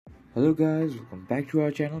Hello guys, welcome back to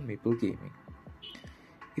our channel Maple Gaming.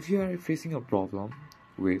 If you are facing a problem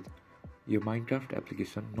with your Minecraft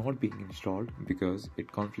application not being installed because it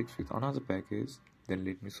conflicts with another package, then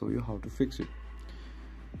let me show you how to fix it.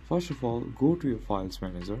 First of all, go to your files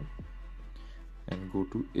manager and go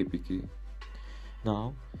to APK.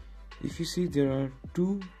 Now, if you see there are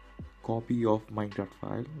two copies of Minecraft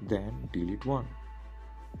file, then delete one.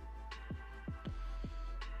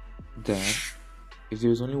 Then if there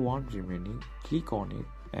is only one remaining, click on it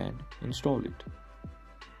and install it.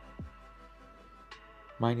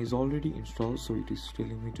 Mine is already installed, so it is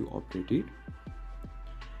telling me to update it.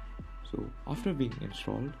 So after being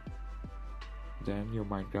installed, then your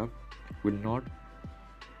Minecraft will not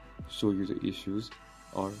show you the issues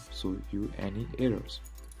or show you any errors.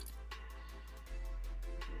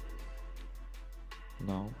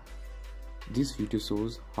 Now this video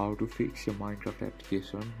shows how to fix your Minecraft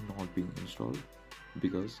application not being installed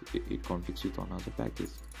because it conflicts with another package.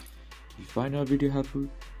 If you find our video helpful,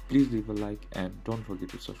 please leave a like and don't forget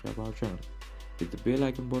to subscribe our channel. Hit the bell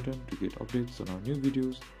icon button to get updates on our new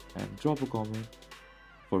videos and drop a comment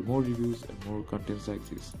for more reviews and more contents like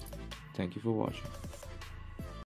this. Thank you for watching.